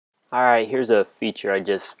Alright, here's a feature I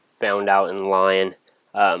just found out in Lion.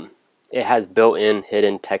 It has built-in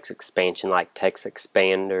hidden text expansion like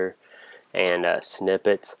TextExpander and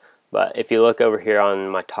snippets. But if you look over here on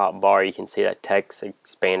my top bar, you can see that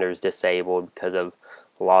TextExpander is disabled because of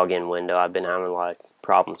the login window. I've been having a lot of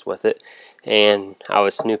problems with it. And I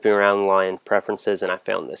was snooping around Lion preferences and I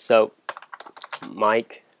found this. So,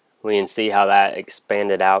 Mike, we can see how that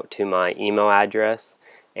expanded out to my email address.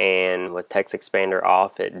 And with TextExpander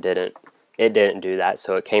off, it didn't do that,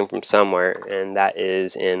 so it came from somewhere, and that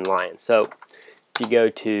is in Lion. So if you go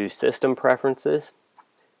to System Preferences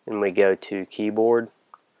and we go to Keyboard,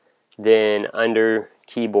 then under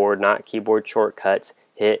Keyboard, not Keyboard Shortcuts,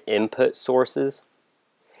 hit Input Sources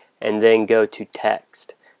and then go to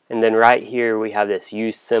Text. And then right here we have this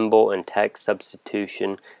use symbol and text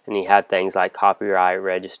substitution, and you have things like copyright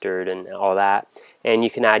registered and all that, and you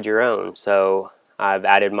can add your own. So I've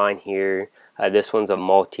added mine here. This one's a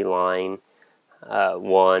multi-line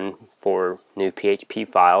one for new PHP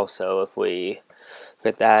file. So if we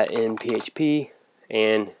put that in PHP,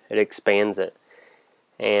 and it expands it,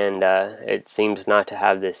 and it seems not to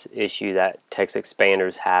have this issue that TextExpander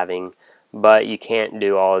is having. But you can't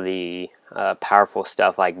do all the powerful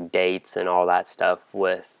stuff like dates and all that stuff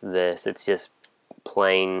with this. It's just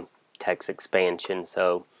plain text expansion.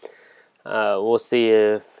 So we'll see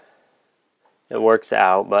if it works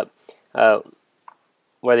out, but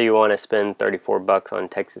whether you want to spend 34 bucks on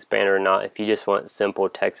TextExpander or not, if you just want simple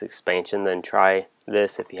text expansion, then try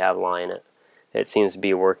this if you have Lion. It seems to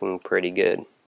be working pretty good.